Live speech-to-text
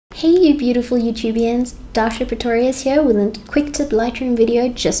Hey you beautiful YouTubians, Dasha Pretorius here with a quick tip Lightroom video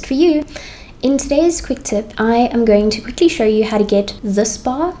just for you. In today's quick tip, I am going to quickly show you how to get this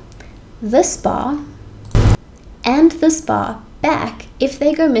bar, and this bar back if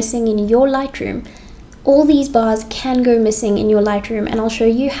they go missing in your Lightroom. All these bars can go missing in your Lightroom, and I'll show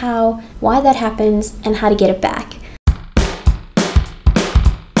you why that happens and how to get it back.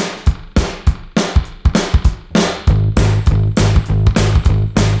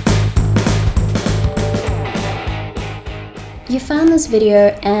 You found this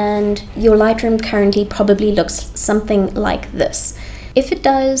video and your Lightroom currently probably looks something like this. If it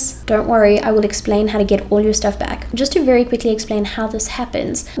does, don't worry, I will explain how to get all your stuff back. Just to very quickly explain how this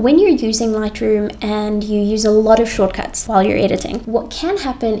happens, when you're using Lightroom and you use a lot of shortcuts while you're editing, what can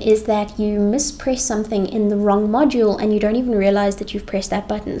happen is that you mispress something in the wrong module and you don't even realize that you've pressed that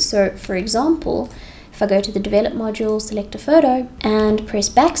button. So for example, if I go to the develop module, select a photo and press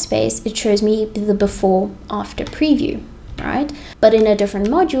backspace, it shows me the before after preview. Right? But in a different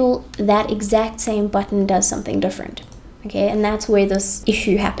module, that exact same button does something different. Okay, and that's where this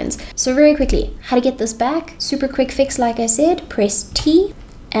issue happens. So very quickly, how to get this back? Super quick fix, like I said, press T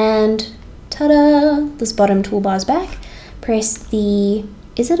and ta-da, this bottom toolbar's back. Press the,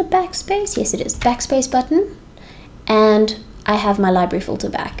 is it a backspace? Yes, it is, backspace button. And I have my library filter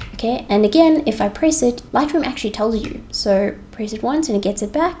back, okay? And again, if I press it, Lightroom actually tells you. So press it once and it gets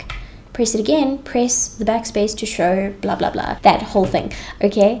it back. Press it again, press the backspace to show blah blah blah, that whole thing,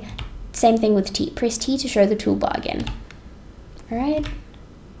 okay? Same thing with T, press T to show the toolbar again. All right.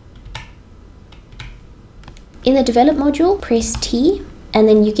 In the develop module, press T and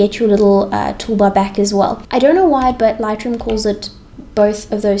then you get your little toolbar back as well. I don't know why, but Lightroom calls it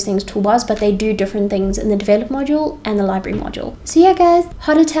both of those things toolbars, but they do different things in the develop module and the library module. So yeah guys,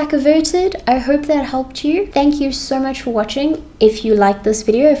 heart attack averted. I hope that helped you. Thank you so much for watching. If you liked this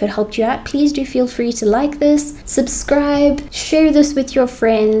video, if it helped you out, please do feel free to like this, subscribe, share this with your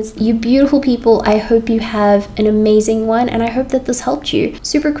friends. You beautiful people, I hope you have an amazing one and I hope that this helped you.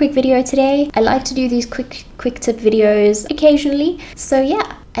 Super quick video today. I like to do these quick tip videos occasionally. So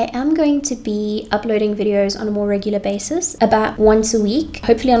yeah, I am going to be uploading videos on a more regular basis, about once a week,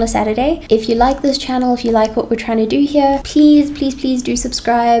 hopefully on a Saturday. If you like this channel, if you like what we're trying to do here, please do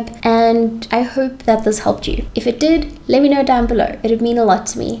subscribe, and I hope that this helped you. If it did, let me know down below. It would mean a lot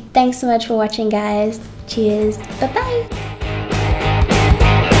to me. Thanks so much for watching, guys. Cheers. Bye-bye.